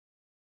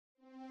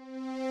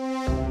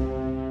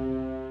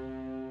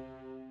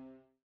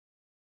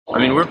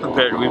mean, we're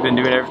prepared. We've been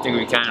doing everything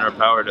we can in our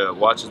power to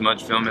watch as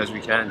much film as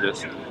we can.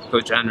 Just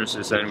Coach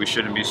Anderson said we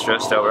shouldn't be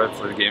stressed out right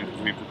before the game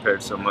because we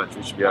prepared so much.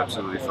 We should be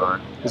absolutely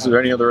fine. Is there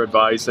any other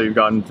advice that you've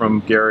gotten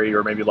from Gary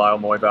or maybe Lyle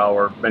Moybow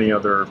or many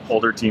other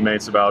older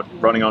teammates about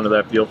running onto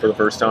that field for the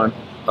first time?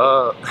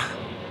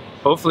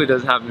 Hopefully it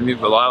doesn't happen to me,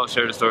 but Lyle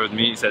shared a story with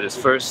me. He said his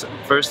first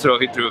throw,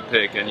 he threw a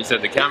pick, and he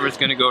said the camera's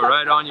going to go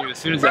right on you as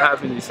soon as it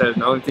happens. He said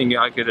the only thing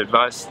I could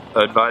advise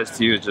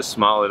to you is just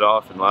smile it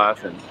off and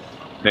laugh and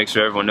make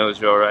sure everyone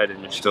knows you're all right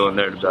and you're still in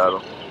there to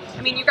battle.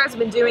 I mean, you guys have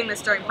been doing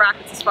this during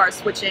practice as far as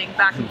switching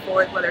back and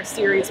forth, whether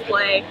series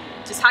play.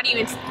 Just how do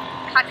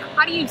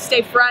you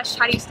stay fresh?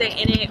 How do you stay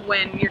in it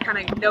when you kind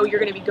of know you're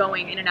going to be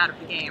going in and out of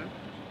the game?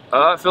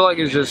 I feel like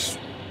it's just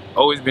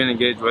always being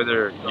engaged,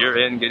 whether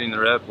you're in getting the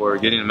rep or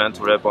getting a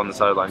mental rep on the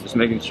sideline. Just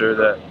making sure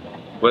that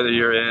whether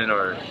you're in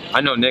or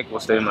I know Nick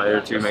will stay in my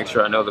ear too, make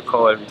sure I know the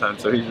call every time.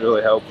 So he's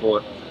really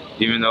helpful,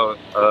 even though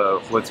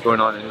what's going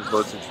on in his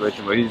load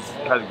situation. But he's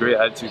had a great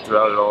attitude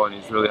throughout it all, and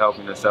he's really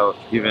helping us out.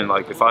 Even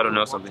like if I don't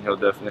know something, he'll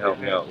definitely help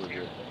me out with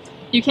it.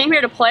 You came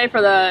here to play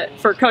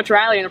for Coach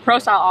Riley in a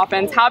pro-style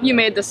offense. How have you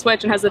made the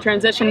switch, and has the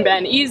transition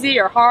been easy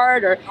or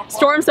hard? Or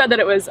Storm said that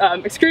it was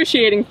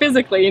excruciating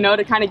physically, you know,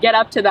 to kind of get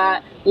up to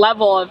that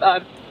level of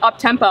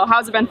up-tempo.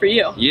 How's it been for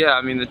you? Yeah,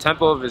 I mean, the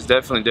tempo of it is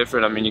definitely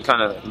different. I mean, you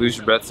kind of lose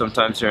your breath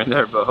sometimes here and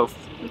there, but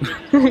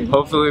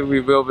hopefully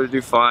we'll be able to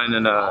do fine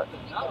and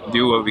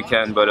do what we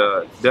can.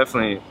 But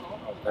definitely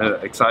an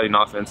exciting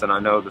offense, and I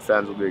know the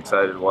fans will be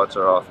excited to watch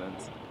our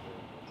offense.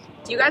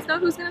 Do you guys know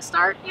who's going to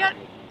start yet?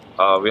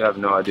 We have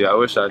no idea. I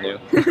wish I knew.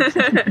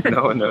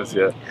 No one knows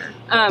yet.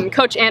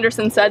 Coach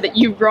Anderson said that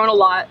you've grown a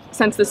lot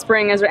since the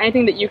spring. Is there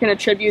anything that you can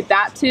attribute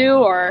that to,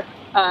 or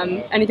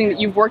anything that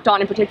you've worked on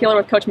in particular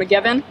with Coach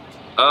McGibbon?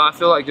 I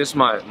feel like just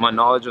my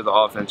knowledge of the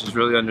offense, just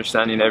really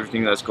understanding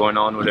everything that's going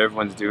on, what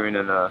everyone's doing,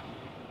 and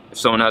if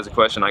someone has a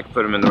question, I can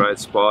put them in the right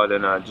spot,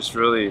 and just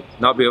really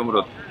not be able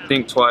to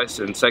think twice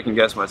and second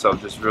guess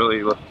myself, just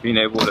really being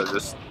able to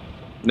just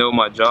know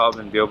my job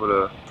and be able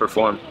to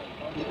perform.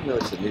 Even though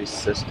it's a new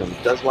system,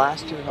 does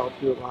last year help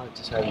you a lot,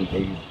 just having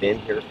maybe been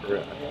here for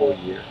a whole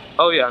year?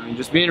 Oh yeah, I mean,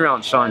 just being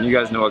around Sean, you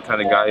guys know what kind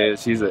of guy he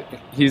is. He's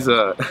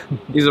a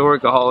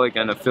workaholic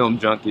and a film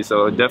junkie,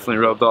 so it definitely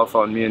rubbed off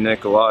on me and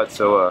Nick a lot.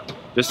 So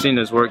just seeing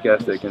his work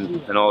ethic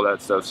and all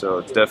that stuff, so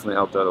it's definitely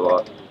helped out a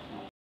lot.